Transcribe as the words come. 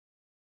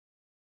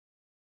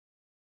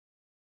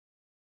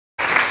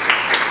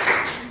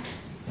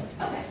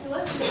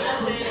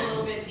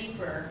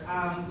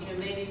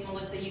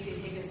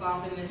this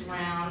off in this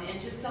round,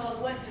 and just tell us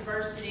what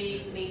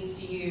diversity means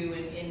to you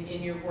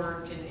in your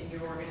work and in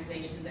your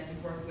organizations that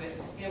you've worked with.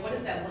 You know, what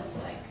does that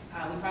look like?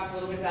 We talked a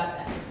little bit about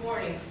that this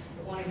morning,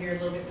 but want to hear a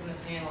little bit from the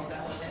panel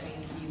about what that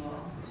means to you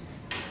all.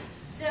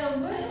 So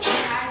most of the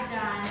work I've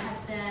done has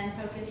been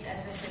focused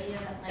at the city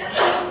of Atlanta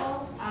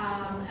level,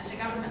 at the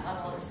government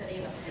level of the city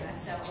of Atlanta.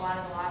 So a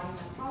lot of the lobbying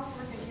and policy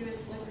work I do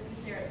is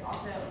focused there. It's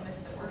also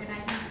most of the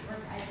organizing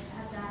work I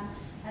have done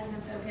has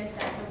been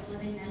focused at folks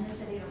living in the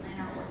city of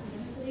Atlanta or working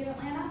in the city of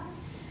Atlanta.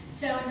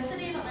 So in the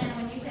city of Atlanta,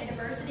 when you say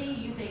diversity,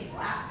 you think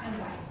black and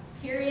white.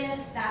 Period.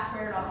 That's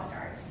where it all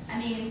starts. I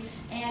mean,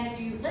 and if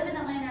you live in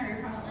Atlanta or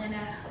you're from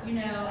Atlanta, you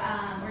know,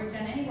 or you've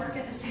done any work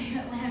at the city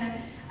of Atlanta,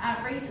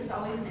 race is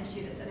always an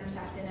issue that's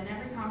intersected in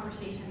every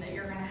conversation that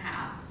you're going to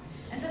have.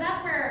 And so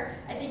that's where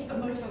I think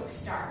most folks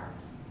start.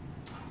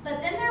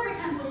 But then there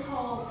becomes this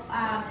whole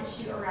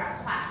issue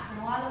around class.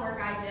 And a lot of the work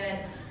I did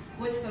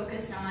was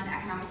focused on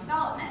economic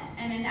development.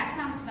 And in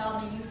economic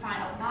development, you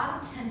find a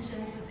lot of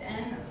tensions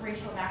within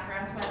racial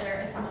backgrounds, whether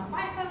it's among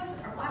white folks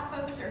or black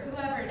folks or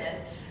whoever it is,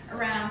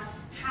 around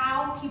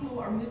how people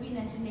are moving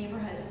into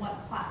neighborhoods and what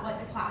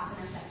the class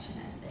intersection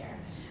is there.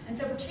 And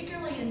so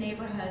particularly in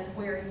neighborhoods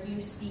where you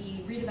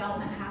see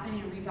redevelopment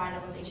happening and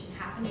revitalization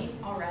happening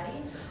already,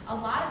 a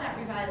lot of that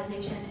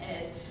revitalization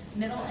is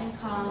middle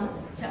income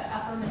to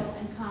upper middle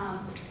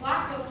income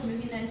black folks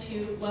moving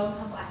into low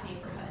income black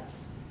neighborhoods.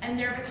 And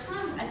there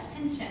becomes a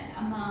tension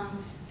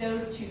among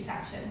those two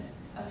sections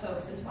of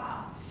folks as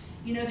well.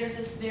 You know, there's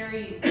this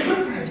very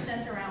clear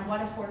sense around what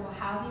affordable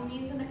housing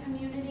means in a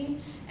community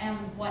and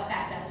what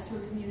that does to a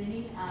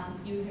community.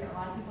 You hear a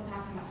lot of people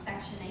talking about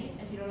Section 8.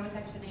 If you don't know what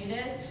Section 8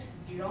 is,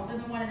 you don't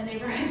live in one of the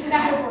neighborhoods that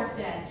I worked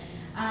in.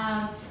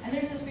 And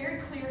there's this very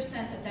clear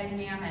sense of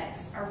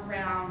dynamics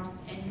around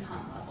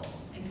income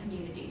levels in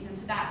communities. And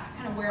so that's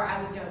kind of where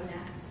I would go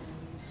next.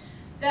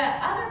 The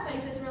other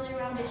place is really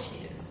around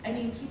issues. I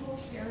mean, people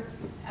care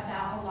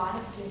about a lot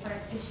of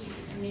different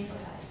issues in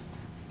neighborhoods.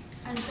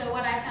 And so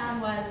what I found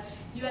was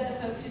you had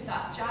the folks who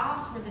thought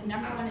jobs were the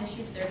 #1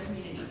 issue for their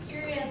community,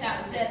 period.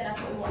 That was it.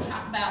 That's what we want to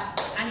talk about.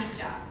 I need a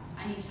job.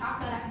 I need to talk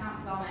about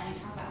economic development. I need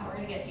to talk about how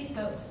we're going to get these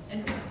folks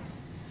into work.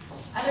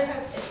 Other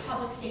folks, it's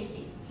public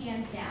safety,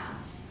 hands down.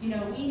 You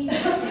know, we need to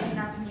be safe in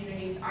our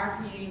communities. Our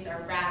communities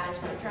are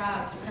ravaged with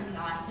drugs,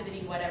 criminal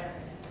activity, whatever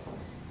it is.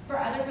 For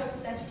other folks,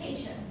 it's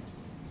education.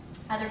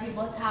 Other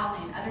people, it's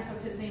housing. Other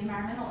folks, it's the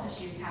environmental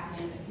issues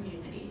happening in the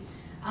community.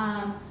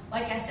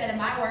 Like I said, in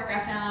my work,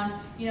 I found,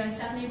 you know, in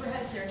some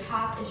neighborhoods, their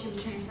top issue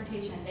was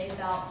transportation. They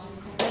felt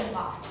just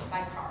gridlocked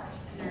by cars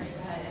in their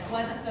neighborhood. And it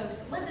wasn't folks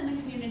that lived in the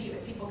community, it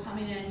was people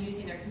coming in and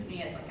using their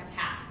community as like a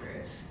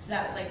pass-through. So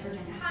that was like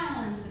Virginia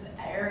Highlands,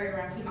 the area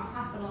around Piedmont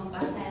Hospital and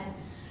Buckhead.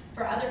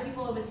 For other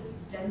people, it was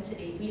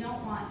density. We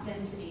don't want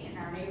density in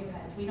our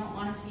neighborhoods. We don't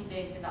want to see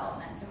big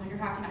developments. And when you're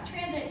talking about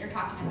transit, you're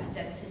talking about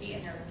density,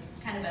 and they're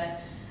kind of a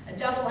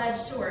double-edged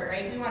sword,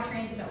 right? We want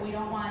transit, but we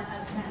don't want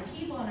a ton of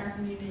people in our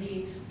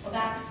community. Well,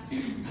 that's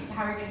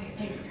how you're going to get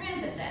paid for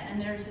transit then.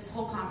 And there's this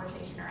whole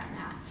conversation around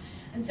that.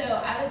 And so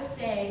I would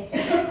say,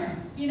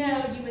 you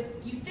know,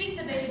 you think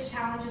the biggest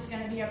challenge is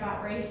going to be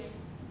about race,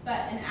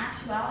 but in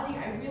actuality,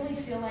 I really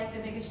feel like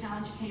the biggest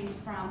challenge came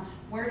from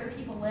where do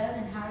people live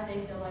and how do they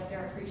feel like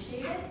they're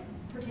appreciated,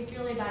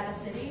 particularly by the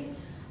city.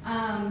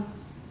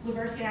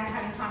 Lubersky and I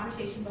had a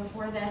conversation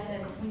before this,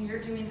 and when you're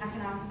doing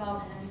economic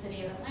development in the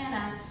city of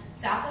Atlanta,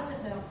 Southwest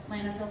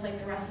Atlanta feels like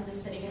the rest of the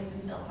city has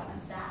been built on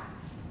its back.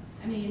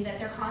 I mean, that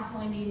they're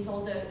constantly being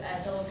sold a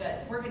bill of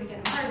goods. We're going to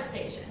get a MARTA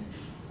station,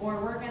 or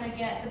we're going to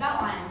get the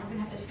Beltline. We're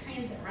going to have this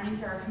transit running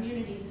through our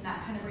communities, and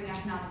that's going to bring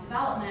economic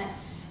development.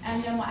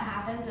 And then what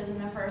happens is in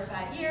the first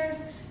 5 years,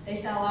 they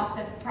sell off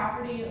the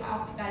property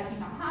occupied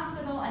Piedmont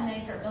Hospital, and they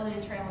start building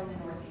a trail in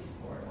the Northeast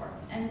corridor.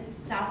 And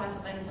Southwest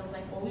Atlanta feels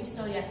like, well, we've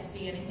still yet to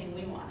see anything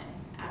we wanted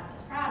out of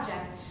this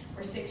project.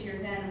 We're 6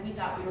 years in, and we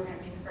thought we were going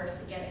to be the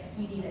first to get it because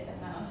we need it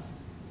the most.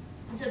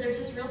 And so there's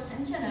this real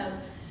tension of,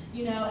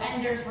 you know,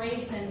 and there's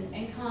race and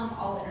income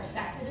all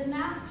intersected in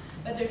that,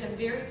 but there's a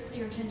very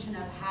clear tension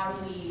of how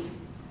do we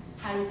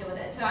deal with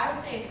it. So I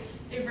would say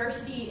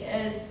diversity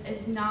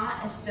is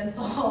not as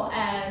simple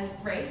as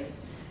race,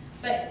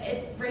 but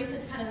race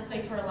is kind of the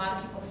place where a lot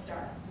of people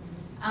start.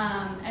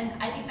 And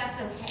I think that's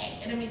okay.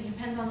 And I mean, it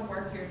depends on the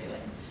work you're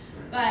doing.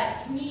 But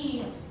to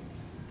me,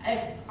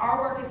 if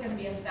our work is going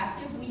to be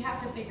effective, we have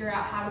to figure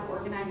out how to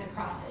organize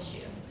across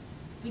issue.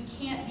 We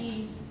can't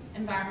be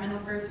environmental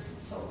groups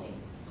solely.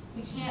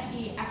 We can't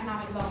be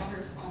economic development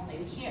groups only.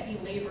 We can't be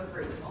labor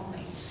groups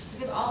only.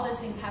 Because all those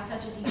things have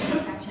such a deep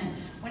connection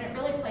when it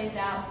really plays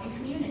out in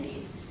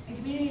communities. In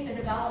communities, a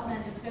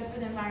development that's good for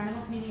the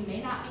environmental community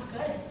may not be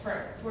good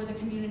for the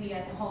community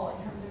as a whole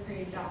in terms of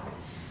creating jobs.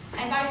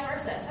 And vice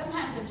versa.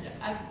 Sometimes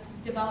a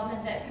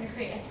development that's going to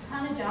create a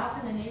ton of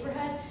jobs in a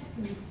neighborhood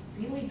can be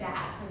really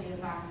bad for the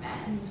environment.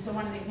 And so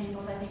one of the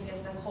examples I think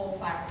is the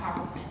coal-fired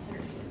power plants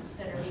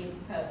that are being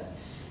proposed.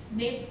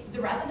 The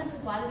residents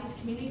of a lot of these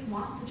communities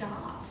want the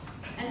jobs.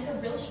 And it's a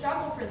real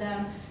struggle for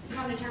them to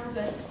come to terms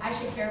with, I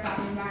should care about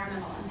the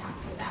environmental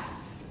impacts of that.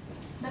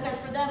 Because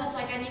for them, it's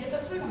like, I need to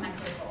put food on my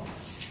table.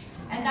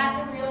 And that's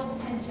a real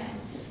tension.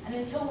 And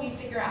until we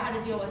figure out how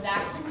to deal with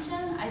that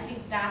tension, I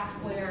think that's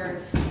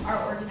where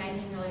our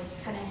organizing really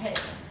kind of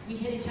hits. We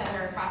hit each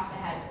other across the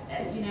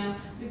head. You know,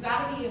 we've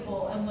got to be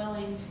able and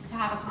willing to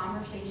have a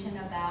conversation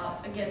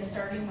about, again,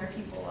 starting where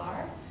people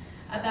are,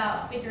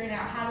 about figuring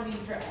out how do we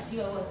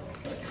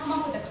come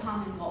up with a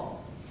common goal.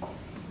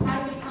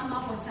 How do we come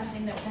up with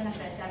something that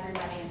benefits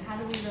everybody, and how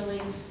do we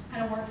really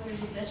kind of work through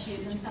these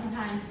issues? And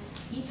sometimes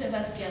each of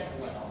us give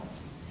a little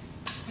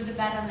for the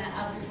betterment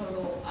of the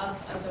total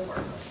of the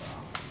work.